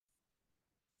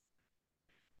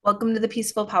Welcome to the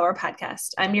Peaceful Power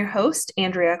Podcast. I'm your host,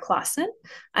 Andrea Clausen.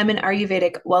 I'm an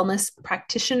Ayurvedic wellness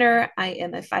practitioner. I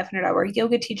am a 500-hour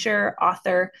yoga teacher,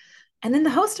 author, and then the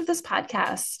host of this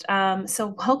podcast.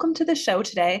 So, welcome to the show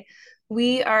today.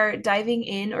 We are diving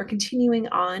in or continuing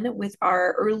on with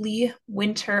our early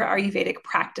winter Ayurvedic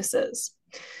practices.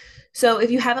 So,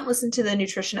 if you haven't listened to the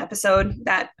nutrition episode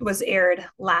that was aired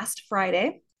last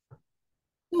Friday,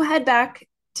 go head back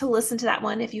to listen to that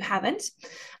one if you haven't.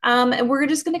 And we're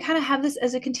just going to kind of have this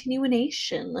as a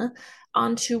continuation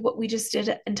onto what we just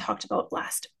did and talked about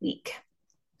last week.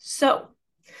 So,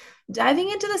 diving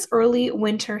into this early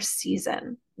winter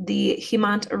season, the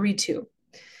Hemant Ritu.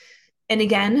 And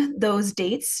again, those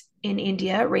dates in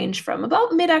India range from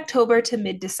about mid October to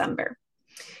mid December.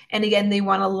 And again, they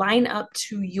want to line up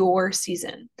to your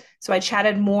season. So I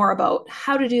chatted more about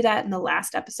how to do that in the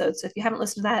last episode. So if you haven't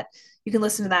listened to that, you can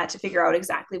listen to that to figure out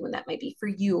exactly when that might be for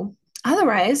you.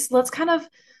 Otherwise, let's kind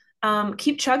of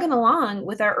keep chugging along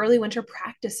with our early winter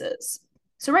practices.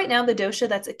 So right now, the dosha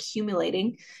that's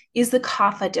accumulating is the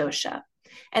kapha dosha.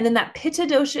 And then that pitta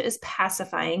dosha is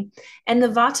pacifying. And the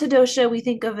vata dosha we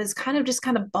think of as kind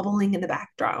of bubbling in the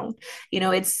background. You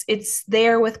know, it's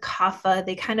there with kapha.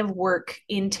 They kind of work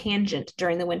in tangent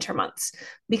during the winter months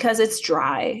because it's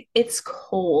dry, it's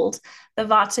cold. The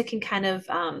vata can kind of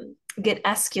get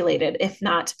escalated if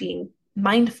not being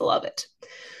mindful of it.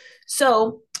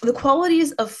 So the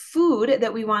qualities of food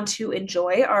that we want to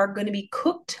enjoy are going to be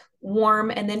cooked,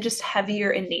 warm, and then just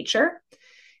heavier in nature.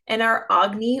 And our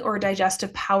Agni or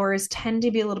digestive powers tend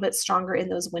to be a little bit stronger in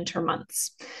those winter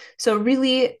months. So,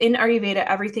 really, in Ayurveda,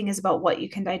 everything is about what you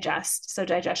can digest. So,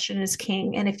 digestion is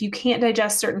king. And if you can't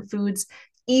digest certain foods,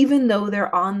 even though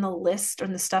they're on the list or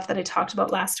the stuff that I talked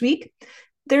about last week,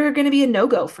 they're going to be a no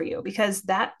go for you because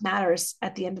that matters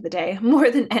at the end of the day more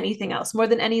than anything else, more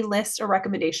than any lists or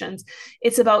recommendations.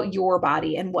 It's about your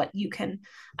body and what you can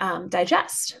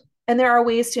digest. And there are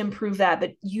ways to improve that,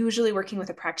 but usually working with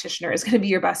a practitioner is going to be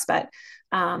your best bet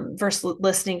versus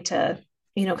listening to,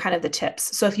 kind of the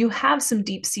tips. So if you have some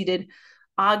deep-seated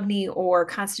Agni or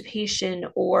constipation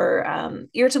or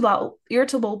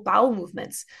irritable bowel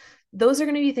movements, those are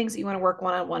going to be things that you want to work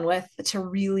one-on-one with to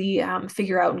really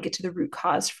figure out and get to the root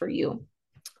cause for you.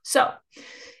 So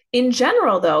in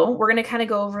general, though, we're going to kind of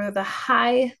go over the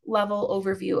high level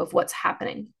overview of what's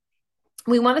happening.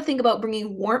 We want to think about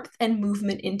bringing warmth and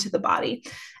movement into the body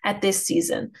at this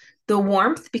season. The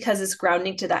warmth because it's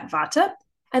grounding to that vata,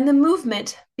 and the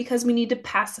movement because we need to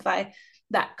pacify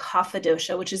that kapha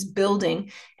dosha, which is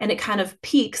building, and it kind of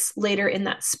peaks later in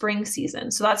that spring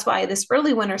season. So that's why this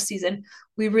early winter season,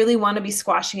 we really want to be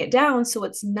squashing it down so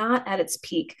it's not at its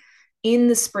peak in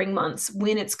the spring months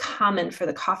when it's common for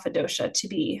the kapha dosha to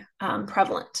be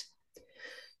prevalent.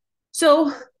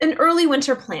 So an early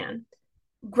winter plan.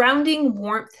 Grounding,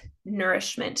 warmth,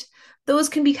 nourishment. Those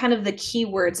can be kind of the key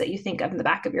words that you think of in the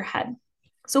back of your head.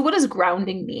 So, what does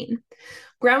grounding mean?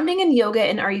 Grounding in yoga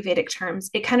and Ayurvedic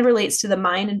terms, it kind of relates to the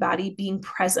mind and body being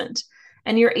present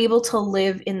and you're able to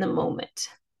live in the moment,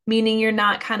 meaning you're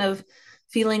not kind of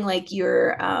feeling like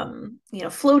you're,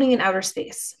 floating in outer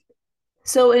space.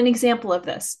 So, an example of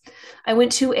this, I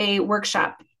went to a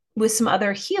workshop with some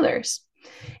other healers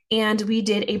and we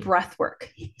did a breath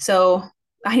work. So,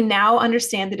 I now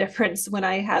understand the difference when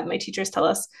I have my teachers tell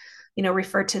us,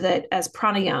 refer to that as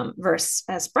pranayam versus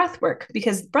as breath work,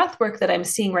 because breath work that I'm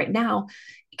seeing right now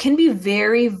can be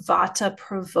very vata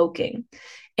provoking.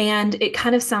 And it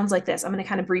kind of sounds like this. I'm going to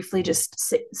kind of briefly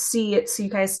just see it. So you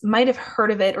guys might have heard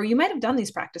of it, or you might have done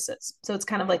these practices. So it's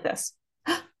kind of like this.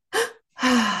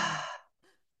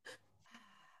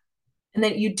 And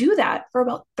then you do that for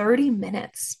about 30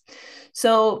 minutes.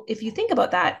 So if you think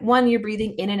about that, one, you're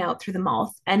breathing in and out through the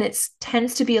mouth, and it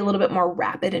tends to be a little bit more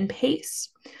rapid in pace.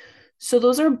 So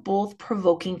those are both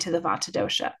provoking to the Vata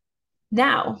dosha.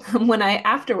 Now, when I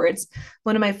afterwards,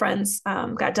 one of my friends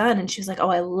got done and she was like, oh,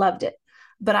 I loved it.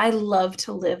 But I love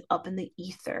to live up in the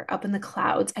ether, up in the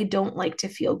clouds. I don't like to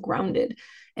feel grounded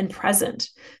and present.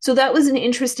 So that was an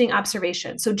interesting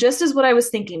observation. So just as what I was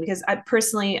thinking, because I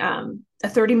personally, a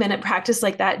 30-minute practice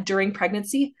like that during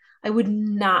pregnancy, I would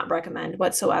not recommend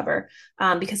whatsoever,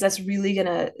 because it's really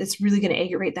gonna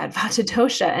aggravate that vata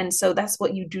dosha, and so that's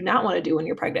what you do not want to do when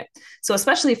you're pregnant. So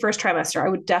especially first trimester, I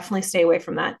would definitely stay away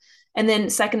from that. And then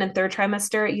second and third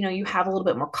trimester, you have a little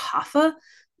bit more kapha,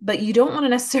 but you don't want to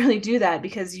necessarily do that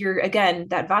because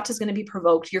that vata is going to be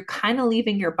provoked. You're kind of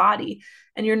leaving your body,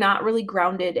 and you're not really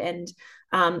grounded. And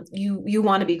you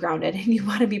want to be grounded and you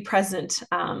want to be present,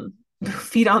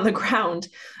 feet on the ground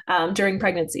during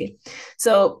pregnancy.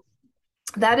 So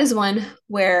that is one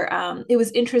where it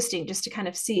was interesting just to kind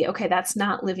of see, okay, that's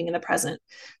not living in the present.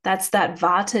 That's that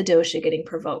vata dosha getting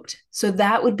provoked. So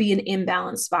that would be an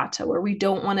imbalanced vata where we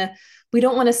don't want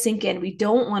to sink in. We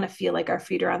don't want to feel like our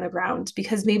feet are on the ground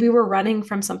because maybe we're running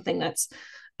from something that's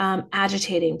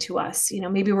agitating to us.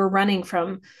 Maybe we're running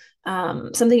from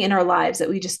something in our lives that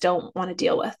we just don't want to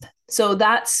deal with. So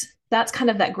that's kind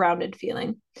of that grounded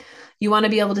feeling. You want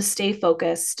to be able to stay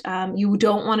focused. You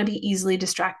don't want to be easily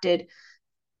distracted.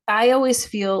 I always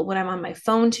feel when I'm on my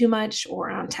phone too much or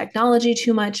on technology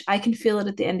too much, I can feel it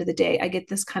at the end of the day. I get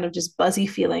this kind of just buzzy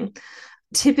feeling.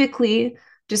 Typically,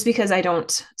 just because I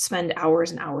don't spend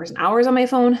hours and hours and hours on my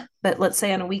phone, but let's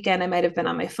say on a weekend, I might have been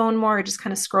on my phone more, just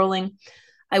kind of scrolling.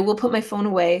 I will put my phone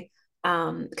away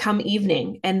come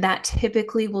evening, and that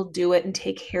typically will do it and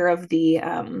take care of the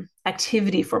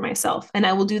activity for myself. And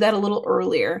I will do that a little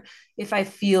earlier if I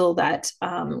feel that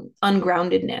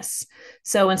ungroundedness.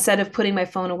 So instead of putting my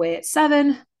phone away at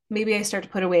 7, maybe I start to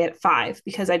put away at 5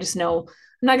 because I just know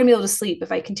I'm not going to be able to sleep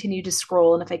if I continue to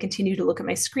scroll and if I continue to look at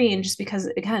my screen, just because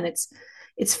again,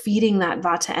 it's feeding that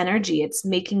vata energy. It's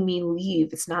making me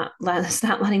leave. It's not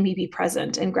letting me be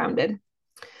present and grounded.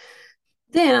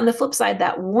 Then on the flip side,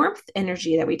 that warmth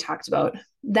energy that we talked about,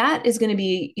 that is going to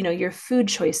be, your food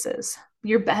choices.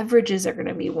 Your beverages are going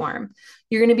to be warm.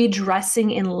 You're going to be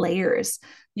dressing in layers.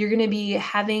 You're going to be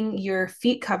having your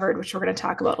feet covered, which we're going to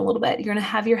talk about in a little bit. You're going to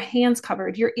have your hands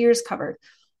covered, your ears covered,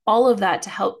 all of that to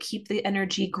help keep the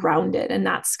energy grounded and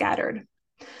not scattered.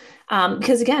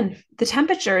 Because again, the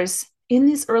temperatures in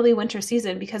this early winter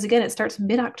season, because again, it starts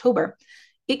mid-October,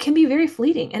 it can be very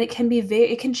fleeting and it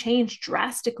can change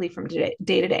drastically from day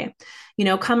to day.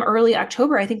 Come early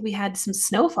October, I think we had some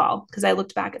snowfall because I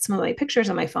looked back at some of my pictures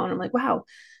on my phone. I'm like, wow,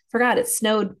 forgot it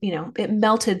snowed, it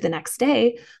melted the next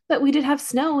day, but we did have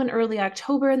snow in early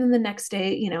October. And then the next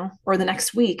day, or the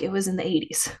next week, it was in the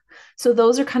 80s. So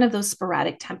those are kind of those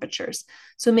sporadic temperatures.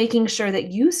 So making sure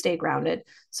that you stay grounded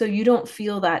so you don't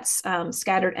feel that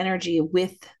scattered energy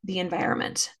with the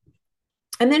environment.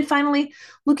 And then finally,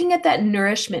 looking at that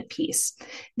nourishment piece.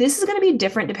 This is going to be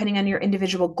different depending on your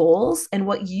individual goals and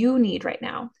what you need right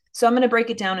now. So I'm going to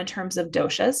break it down in terms of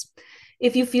doshas.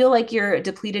 If you feel like you're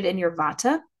depleted in your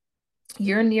vata,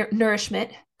 your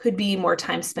nourishment could be more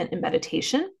time spent in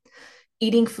meditation,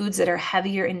 eating foods that are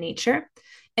heavier in nature,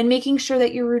 and making sure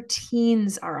that your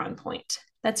routines are on point.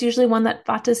 That's usually one that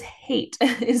vatas hate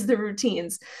is the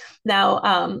routines.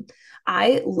 Now,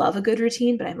 I love a good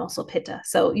routine, but I'm also pitta.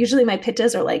 So usually my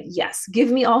pittas are like, yes,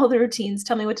 give me all the routines.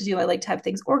 Tell me what to do. I like to have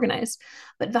things organized.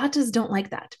 But vatas don't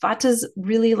like that. Vatas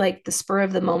really like the spur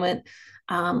of the moment.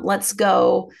 Let's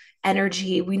go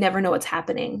energy. We never know what's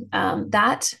happening.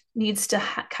 That needs to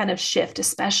kind of shift,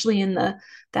 especially in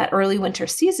that early winter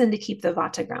season to keep the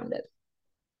vata grounded.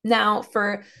 Now,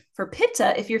 for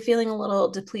pitta, if you're feeling a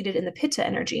little depleted in the pitta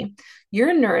energy,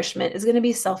 your nourishment is going to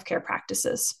be self-care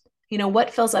practices.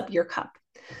 What fills up your cup?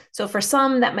 So for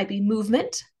some, that might be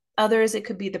movement. Others, it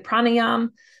could be the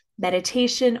pranayam,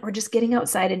 meditation, or just getting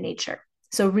outside in nature.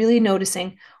 So really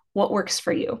noticing what works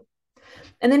for you.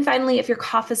 And then finally, if your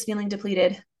cough is feeling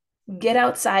depleted, get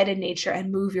outside in nature and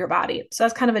move your body. So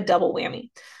that's kind of a double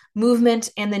whammy. Movement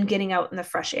and then getting out in the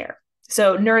fresh air.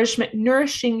 So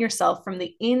nourishing yourself from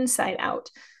the inside out.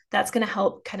 That's going to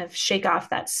help kind of shake off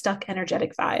that stuck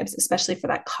energetic vibes, especially for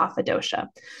that kapha dosha.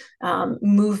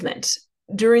 Movement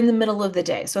during the middle of the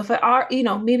day. So if it are,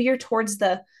 maybe you're towards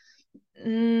the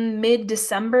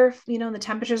mid-December, the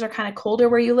temperatures are kind of colder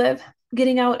where you live,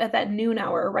 getting out at that noon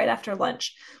hour right after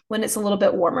lunch when it's a little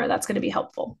bit warmer, that's going to be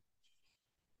helpful.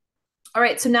 All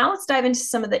right, so now let's dive into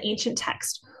some of the ancient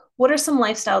text. What are some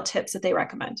lifestyle tips that they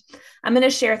recommend? I'm going to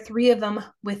share 3 of them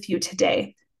with you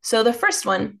today. So the first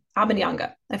one,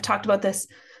 Abhyanga. I've talked about this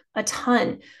a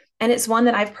ton, and it's one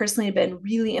that I've personally been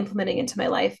really implementing into my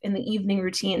life in the evening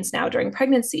routines now during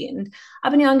pregnancy. And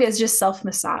Abhyanga is just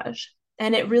self-massage,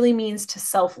 and it really means to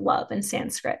self-love in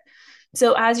Sanskrit.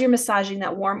 So as you're massaging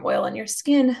that warm oil on your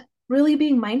skin, really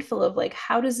being mindful of like,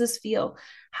 how does this feel?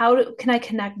 Can I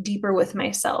connect deeper with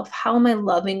myself? How am I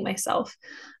loving myself?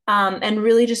 And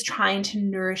really just trying to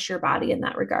nourish your body in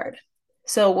that regard.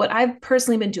 So what I've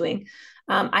personally been doing,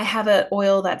 I have an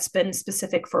oil that's been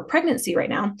specific for pregnancy right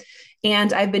now,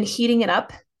 and I've been heating it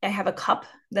up. I have a cup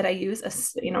that I use, a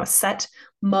set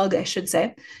mug, I should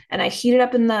say, and I heat it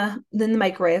up in the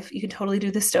microwave. You can totally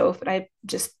do the stove, but I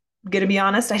just gonna be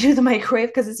honest, I do the microwave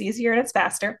because it's easier and it's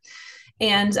faster.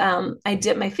 And I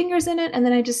dip my fingers in it, and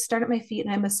then I just start at my feet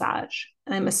and I massage.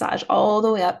 And I massage all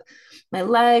the way up my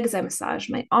legs. I massage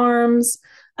my arms.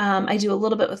 I do a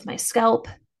little bit with my scalp,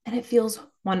 and it feels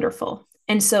wonderful.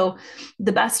 And so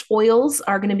the best oils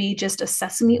are going to be just a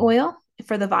sesame oil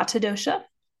for the Vata dosha.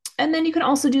 And then you can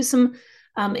also do some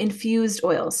infused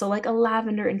oils. So like a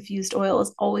lavender infused oil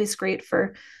is always great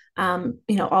for,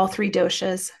 all three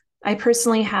doshas. I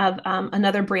personally have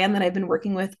another brand that I've been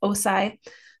working with, OSI.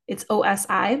 It's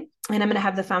OSI. And I'm going to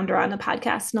have the founder on the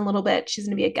podcast in a little bit. She's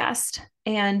going to be a guest.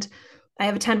 And I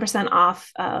have a 10%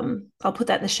 off. I'll put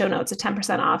that in the show notes, a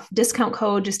 10% off discount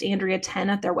code, just Andrea 10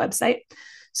 at their website.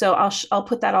 So I'll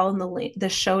put that all in the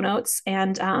show notes.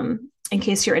 And in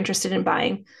case you're interested in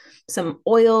buying some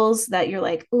oils that you're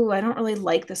like, oh, I don't really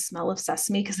like the smell of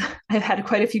sesame, because I've had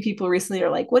quite a few people recently are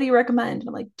like, what do you recommend? And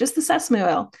I'm like, just the sesame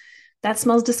oil. That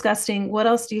smells disgusting. What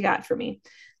else do you got for me?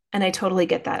 And I totally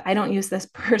get that. I don't use this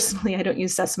personally. I don't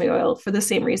use sesame oil for the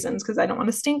same reasons, because I don't want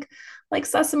to stink like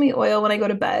sesame oil when I go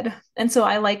to bed. And so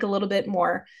I like a little bit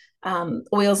more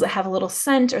oils that have a little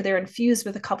scent, or they're infused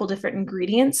with a couple different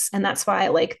ingredients. And that's why I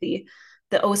like the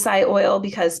Osai oil,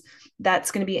 because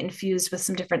that's going to be infused with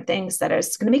some different things that are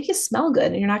going to make you smell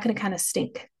good and you're not going to kind of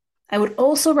stink. I would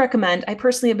also recommend, I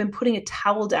personally have been putting a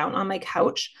towel down on my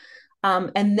couch,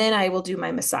 and then I will do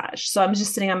my massage. So I'm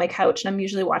just sitting on my couch and I'm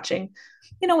usually watching,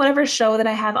 whatever show that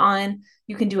I have on.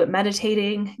 You can do it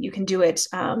meditating. You can do it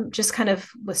just kind of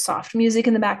with soft music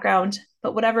in the background,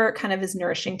 but whatever kind of is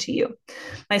nourishing to you.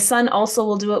 My son also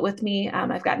will do it with me.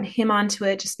 I've gotten him onto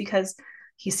it just because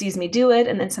he sees me do it.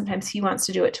 And then sometimes he wants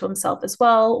to do it to himself as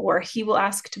well, or he will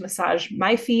ask to massage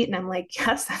my feet. And I'm like,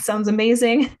 yes, that sounds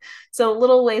amazing. So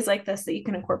little ways like this that you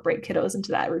can incorporate kiddos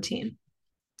into that routine.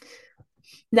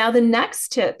 Now, the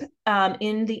next tip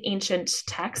in the ancient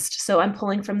text, so I'm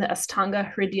pulling from the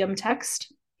Ashtanga Hridayam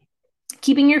text,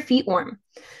 keeping your feet warm.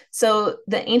 So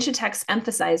the ancient texts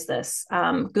emphasize this,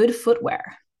 good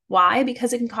footwear. Why?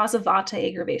 Because it can cause a vata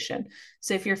aggravation.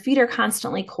 So if your feet are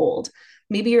constantly cold,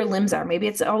 maybe your limbs are, maybe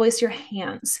it's always your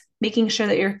hands, making sure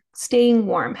that you're staying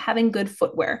warm, having good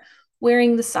footwear,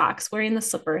 wearing the socks, wearing the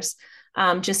slippers,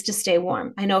 just to stay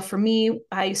warm. I know for me,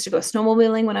 I used to go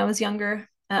snowmobiling when I was younger,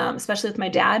 especially with my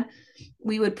dad.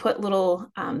 We would put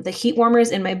the heat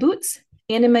warmers in my boots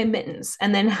and in my mittens.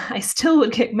 And then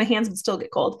my hands would still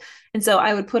get cold. And so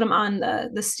I would put them on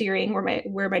the steering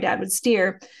where my dad would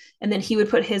steer. And then he would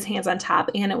put his hands on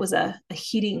top, and it was a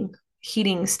heating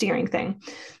steering thing.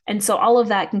 And so all of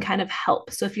that can kind of help.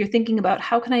 So if you're thinking about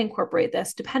how can I incorporate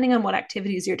this, depending on what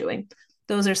activities you're doing,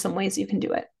 those are some ways you can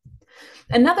do it.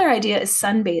 Another idea is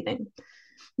sunbathing.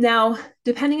 Now,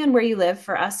 depending on where you live,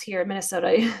 for us here in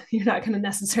Minnesota, you're not going to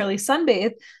necessarily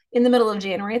sunbathe in the middle of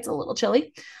January. It's a little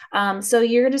chilly. So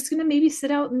you're just going to maybe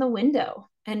sit out in the window,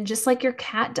 and just like your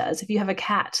cat does, if you have a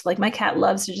cat, like my cat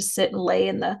loves to just sit and lay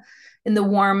in the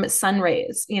warm sun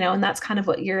rays, and that's kind of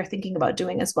what you're thinking about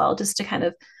doing as well, just to kind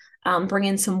of bring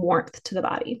in some warmth to the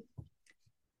body.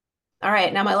 All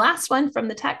right, now my last one from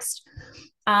the text.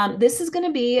 This is going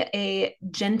to be a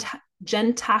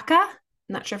Jantaka.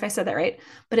 I'm not sure if I said that right,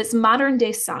 but it's modern day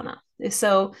sauna.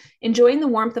 So enjoying the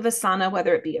warmth of a sauna,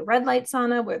 whether it be a red light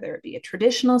sauna, whether it be a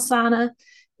traditional sauna,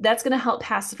 that's going to help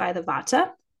pacify the vata.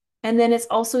 And then it's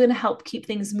also going to help keep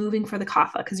things moving for the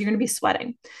kapha, because you're going to be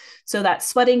sweating. So that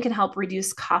sweating can help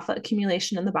reduce kapha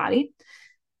accumulation in the body.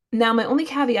 Now, my only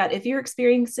caveat, if you're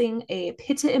experiencing a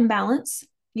pitta imbalance,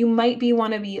 you might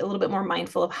want to be a little bit more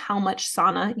mindful of how much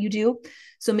sauna you do.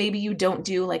 So maybe you don't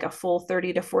do like a full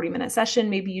 30 to 40-minute session.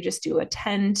 Maybe you just do a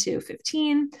 10 to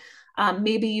 15.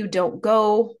 Maybe you don't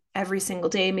go every single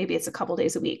day. Maybe it's a couple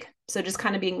days a week. So just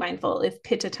kind of being mindful if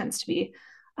pitta tends to be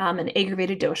an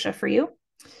aggravated dosha for you.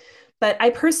 But I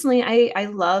personally, I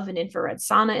love an infrared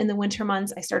sauna in the winter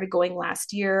months. I started going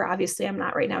last year. Obviously, I'm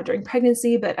not right now during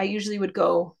pregnancy, but I usually would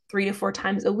go 3 to 4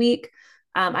 times a week.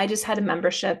 I just had a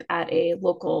membership at a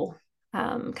local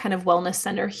kind of wellness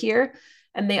center here,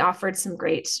 and they offered some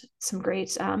great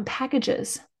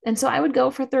packages. And so I would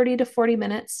go for 30 to 40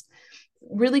 minutes,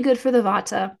 really good for the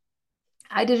vata.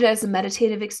 I did it as a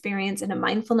meditative experience and a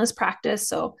mindfulness practice.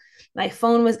 So my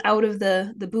phone was out of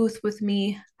the booth with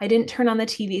me. I didn't turn on the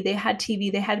TV. They had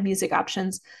TV, they had music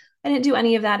options. I didn't do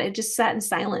any of that. It just sat in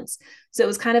silence. So it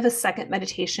was kind of a second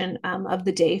meditation of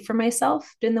the day for myself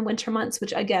in the winter months,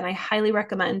 which again, I highly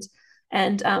recommend.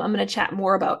 And I'm going to chat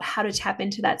more about how to tap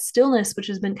into that stillness, which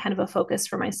has been kind of a focus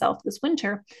for myself this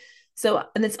winter. So,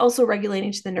 and it's also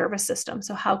regulating to the nervous system.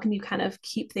 So how can you kind of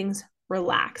keep things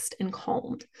relaxed and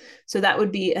calmed? So that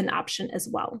would be an option as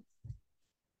well.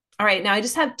 All right, now I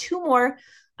just have 2 more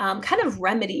kind of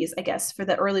remedies, I guess, for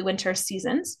the early winter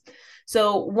seasons.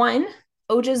 So one,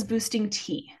 Oja's boosting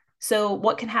tea. So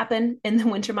what can happen in the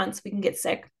winter months? We can get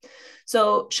sick.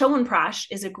 So Chyawanprash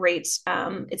is a great,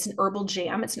 it's an herbal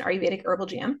jam. It's an Ayurvedic herbal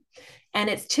jam. And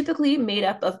it's typically made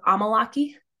up of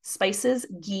amalaki, spices,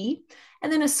 ghee,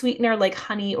 and then a sweetener like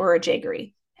honey or a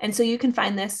jaggery. And so you can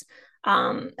find this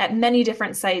at many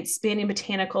different sites, Banyan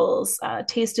Botanicals,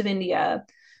 Taste of India,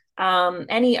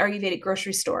 any Ayurvedic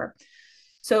grocery store.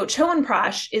 So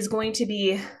Chyawanprash is going to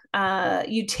be,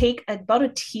 you take about a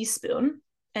teaspoon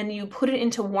and you put it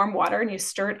into warm water and you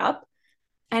stir it up,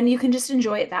 and you can just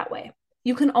enjoy it that way.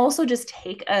 You can also just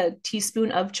take a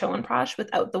teaspoon of Chyawanprash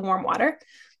without the warm water,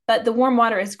 but the warm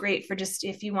water is great for just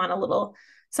if you want a little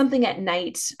something at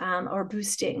night, or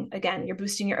boosting. Again, you're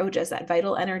boosting your ojas, that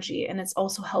vital energy, and it's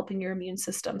also helping your immune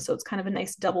system. So it's kind of a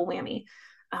nice double whammy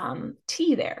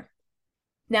tea there.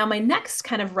 Now, my next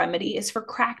kind of remedy is for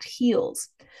cracked heels.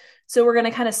 So we're going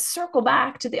to kind of circle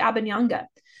back to the Abhyanga.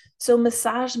 So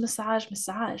massage, massage,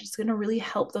 massage. It's going to really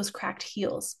help those cracked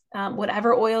heels.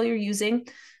 Whatever oil you're using,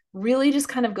 really just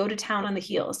kind of go to town on the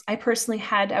heels. I personally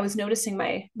I was noticing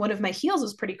one of my heels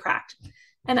was pretty cracked.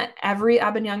 And at every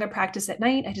Abhyanga practice at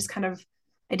night,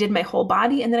 I did my whole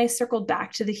body, and then I circled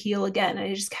back to the heel again. And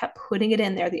I just kept putting it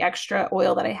in there, the extra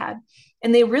oil that I had.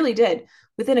 And they really did.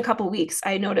 Within a couple of weeks,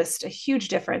 I noticed a huge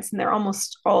difference, and they're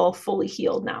almost all fully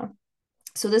healed now.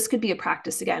 So this could be a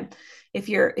practice again. If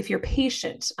you're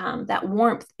patient, that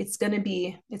warmth, it's going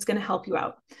to help you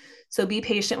out. So be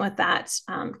patient with that.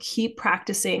 Keep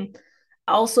practicing.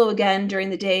 Also, again, during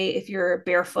the day, if you're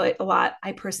barefoot a lot,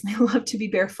 I personally love to be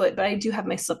barefoot, but I do have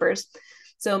my slippers.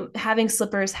 So having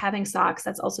slippers, having socks,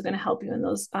 that's also going to help you in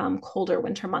those colder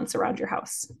winter months around your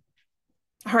house.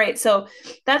 All right, so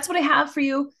that's what I have for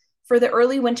you for the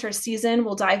early winter season.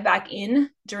 We'll dive back in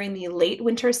during the late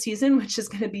winter season, which is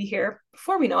going to be here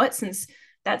before we know it, since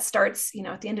that starts,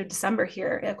 at the end of December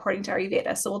here, according to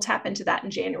Ayurveda. So we'll tap into that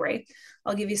in January.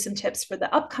 I'll give you some tips for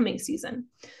the upcoming season.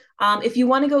 If you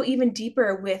want to go even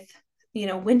deeper with,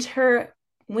 winter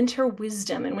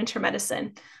wisdom and winter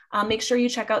medicine, make sure you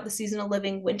check out the Seasonal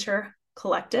Living Winter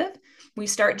Collective. We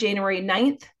start January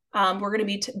 9th. We're going to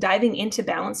be diving into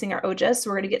balancing our ojas. So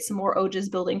we're going to get some more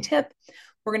ojas building tip.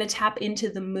 We're going to tap into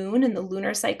the moon and the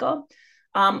lunar cycle,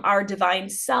 our divine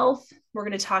self. We're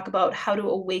going to talk about how to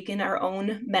awaken our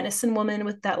own medicine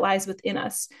woman that lies within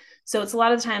us. So it's a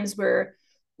lot of times where,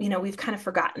 we've kind of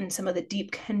forgotten some of the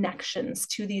deep connections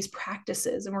to these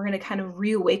practices, and we're going to kind of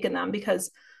reawaken them because,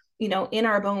 in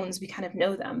our bones, we kind of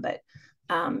know them, but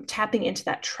tapping into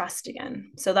that trust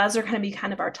again. So those are going to be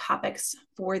kind of our topics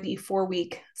for the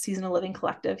 4-week Seasonal Living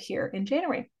Collective here in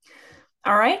January.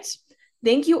 All right.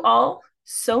 Thank you all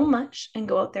so much, and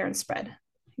go out there and spread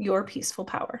your peaceful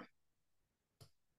power.